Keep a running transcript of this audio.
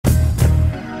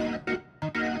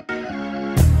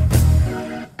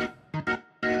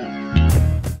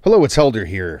Hello, it's Helder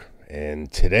here,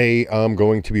 and today I'm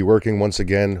going to be working once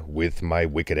again with my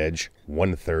Wicked Edge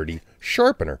 130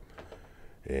 Sharpener,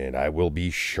 and I will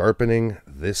be sharpening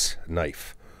this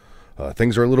knife.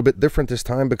 Things are a little bit different this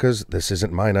time because this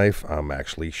isn't my knife. I'm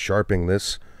actually sharpening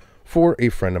this for a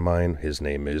friend of mine. His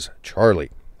name is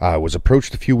Charlie. I was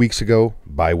approached a few weeks ago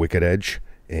by Wicked Edge,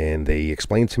 and they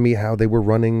explained to me how they were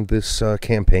running this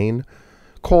campaign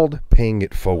called Paying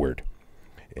It Forward.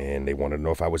 And they wanted to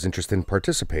know if I was interested in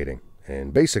participating.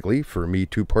 And basically, for me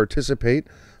to participate,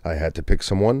 I had to pick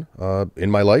someone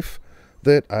in my life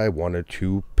that I wanted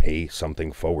to pay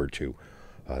something forward to.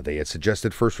 They had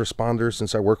suggested first responders,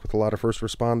 since I work with a lot of first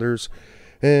responders,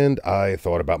 and I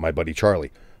thought about my buddy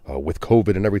Charlie. With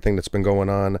COVID and everything that's been going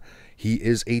on, he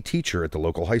is a teacher at the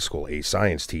local high school, a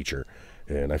science teacher.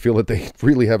 And I feel that they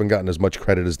really haven't gotten as much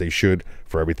credit as they should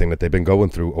for everything that they've been going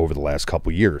through over the last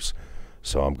couple years.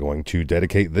 So I'm going to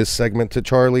dedicate this segment to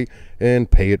Charlie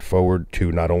and pay it forward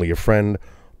to not only a friend,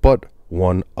 but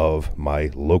one of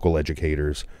my local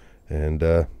educators. And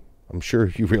I'm sure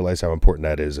you realize how important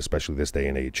that is, especially this day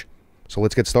and age. So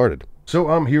let's get started. So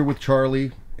I'm here with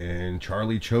Charlie, and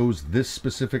Charlie chose this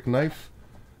specific knife.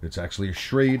 It's actually a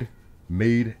Schrade,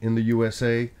 made in the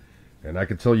USA. And I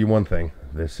can tell you one thing,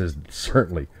 this has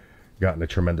certainly gotten a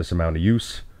tremendous amount of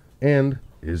use and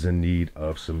is in need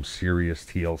of some serious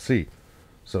TLC.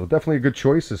 So definitely a good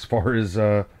choice as far as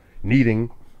needing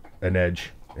an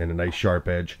edge and a nice sharp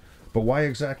edge. But why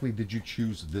exactly did you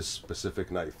choose this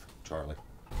specific knife, Charlie?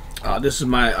 This is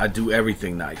my I do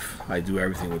everything knife. I do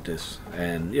everything with this.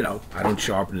 And, you know, I don't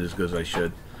sharpen it as good as I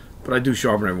should. But I do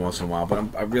sharpen every once in a while. But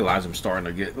I realize I'm starting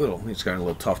to get it's getting a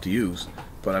little tough to use.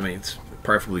 But, I mean, it's a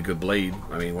perfectly good blade.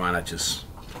 I mean, why not just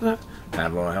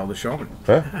have a hell to sharpen?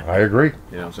 I agree.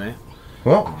 You know what I'm saying?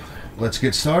 Well, let's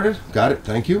get started. Got it.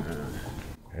 Thank you.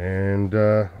 And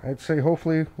I'd say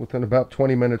hopefully within about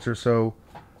 20 minutes or so,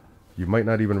 you might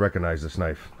not even recognize this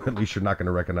knife. At least you're not going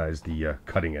to recognize the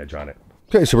cutting edge on it.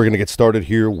 Okay, so we're going to get started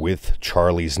here with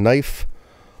Charlie's knife.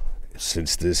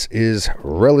 Since this is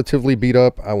relatively beat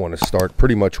up, I want to start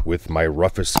pretty much with my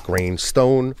roughest grain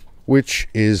stone, which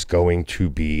is going to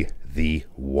be the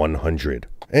 100.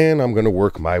 And I'm going to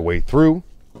work my way through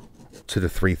to the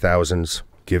 3000s,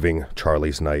 giving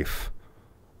Charlie's knife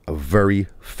a very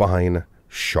fine,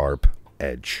 sharp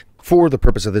edge. For the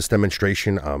purpose of this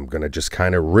demonstration, I'm going to just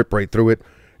kind of rip right through it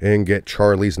and get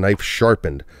Charlie's knife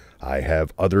sharpened. I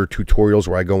have other tutorials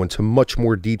where I go into much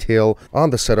more detail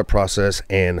on the setup process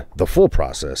and the full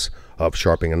process of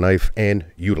sharpening a knife and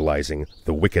utilizing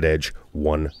the Wicked Edge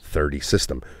 130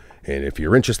 system. And if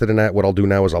you're interested in that, what I'll do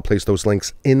now is I'll place those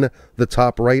links in the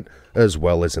top right as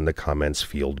well as in the comments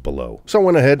field below. So I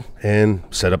went ahead and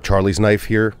set up Charlie's knife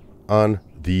here on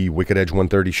the Wicked Edge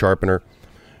 130 Sharpener.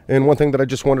 And one thing that I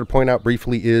just wanted to point out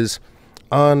briefly is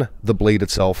on the blade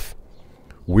itself,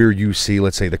 where you see,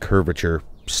 let's say, the curvature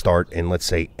start and let's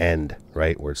say end,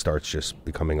 right, where it starts just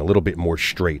becoming a little bit more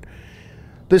straight.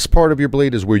 This part of your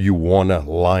blade is where you want to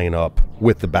line up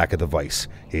with the back of the vise.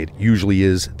 It usually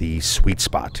is the sweet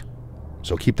spot.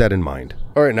 So keep that in mind.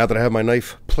 All right, now that I have my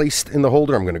knife placed in the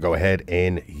holder, I'm going to go ahead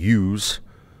and use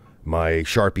my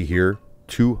Sharpie here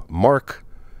to mark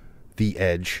the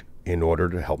edge in order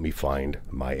to help me find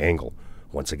my angle.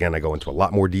 Once again, I go into a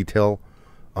lot more detail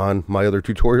on my other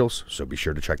tutorials, so be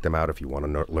sure to check them out if you want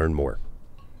to learn more.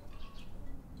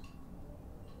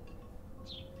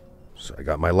 So I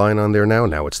got my line on there now.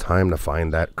 Now it's time to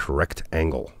find that correct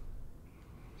angle.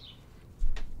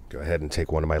 Go ahead and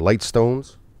take one of my light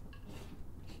stones.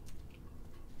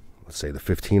 Let's say the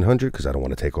 1500, because I don't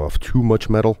want to take off too much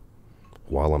metal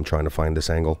while I'm trying to find this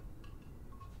angle.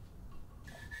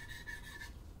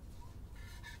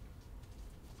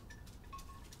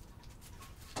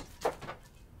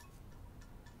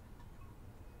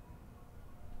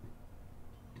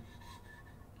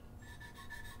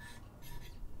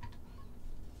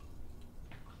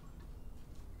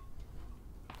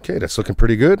 Okay, that's looking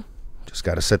pretty good. Just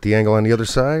got to set the angle on the other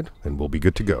side, and we'll be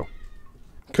good to go.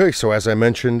 Okay, so as I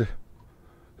mentioned,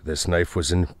 this knife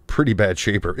was in pretty bad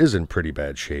shape, or is in pretty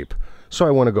bad shape. So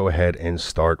I want to go ahead and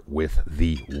start with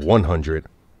the 100.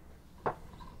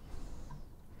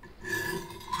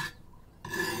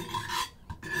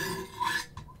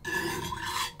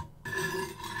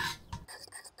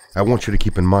 I want you to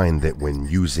keep in mind that when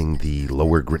using the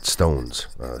lower grit stones,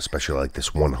 especially like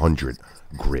this 100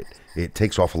 grit, it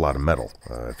takes off a lot of metal.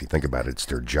 If you think about it, it's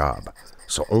their job.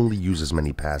 So only use as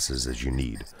many passes as you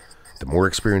need. The more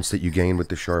experience that you gain with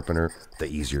the sharpener, the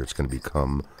easier it's going to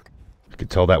become. You could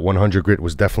tell that 100 grit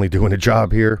was definitely doing a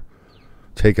job here,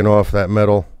 taking off that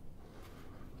metal,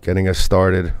 getting us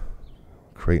started,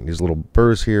 creating these little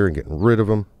burrs here and getting rid of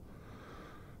them.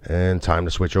 And time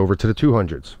to switch over to the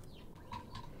 200s.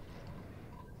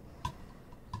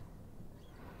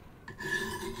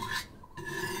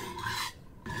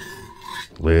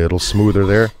 Little smoother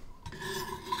there.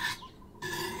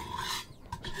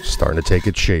 Starting to take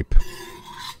its shape.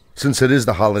 Since it is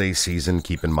the holiday season,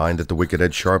 keep in mind that the Wicked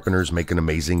Edge Sharpeners make an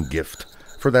amazing gift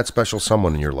for that special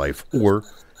someone in your life, or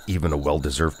even a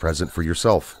well-deserved present for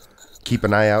yourself. Keep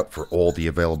an eye out for all the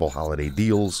available holiday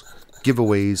deals,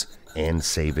 giveaways, and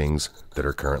savings that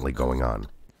are currently going on.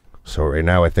 So right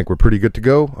now I think we're pretty good to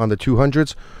go on the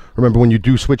 200s. Remember, when you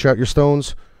do switch out your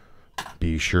stones,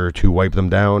 be sure to wipe them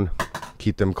down,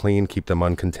 keep them clean, keep them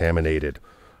uncontaminated.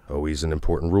 Always an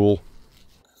important rule.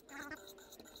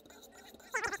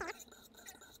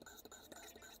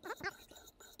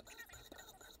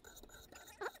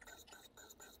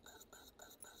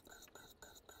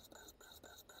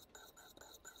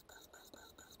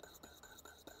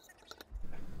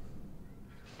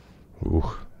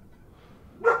 Ooh.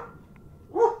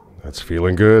 That's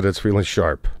feeling good. That's feeling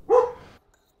sharp.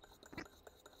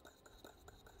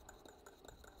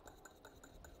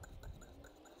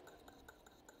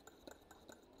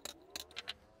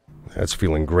 That's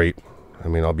feeling great. I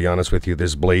mean, I'll be honest with you,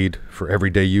 this blade for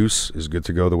everyday use is good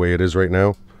to go the way it is right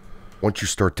now. Once you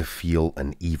start to feel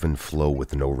an even flow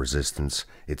with no resistance,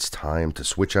 it's time to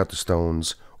switch out the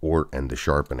stones or end the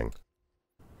sharpening.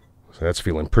 So that's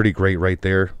feeling pretty great right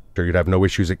there. Sure, you'd have no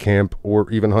issues at camp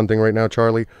or even hunting right now,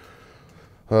 Charlie.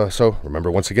 So remember,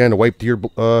 once again, to wipe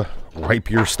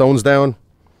your stones down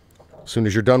as soon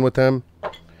as you're done with them.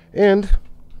 And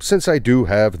since I do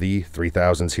have the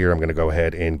 3000s here, I'm going to go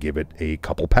ahead and give it a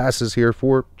couple passes here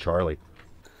for Charlie.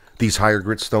 These higher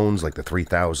grit stones, like the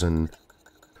 3000,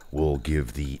 will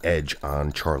give the edge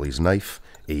on Charlie's knife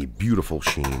a beautiful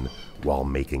sheen while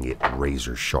making it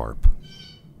razor sharp.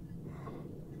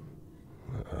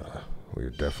 We're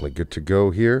definitely good to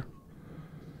go here.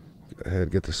 Go ahead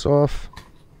and get this off.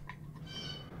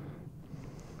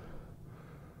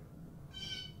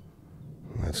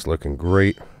 That's looking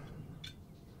great.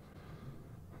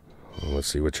 Well, let's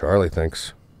see what Charlie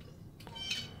thinks.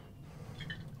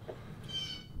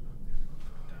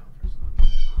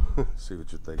 See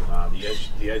what you think.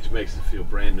 The edge makes it feel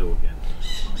brand new again.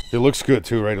 It looks good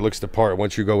too, right? It looks the part.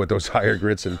 Once you go with those higher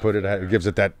grits and put it gives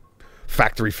it that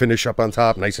factory finish up on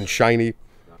top, nice and shiny.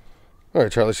 All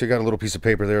right, Charlie, so you got a little piece of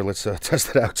paper there. Let's test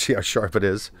it out, see how sharp it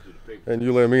is. And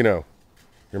you let me know.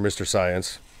 You're Mr.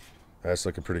 Science. That's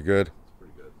looking pretty good.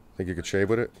 Pretty good. Think you could shave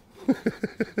with it?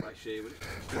 Try shave with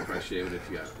it. Try shave with it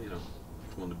if you got, if you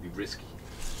want to be risky.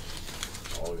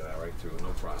 Oh, look at that right through,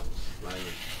 no problem.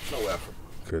 No effort.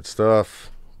 Good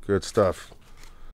stuff. Good stuff.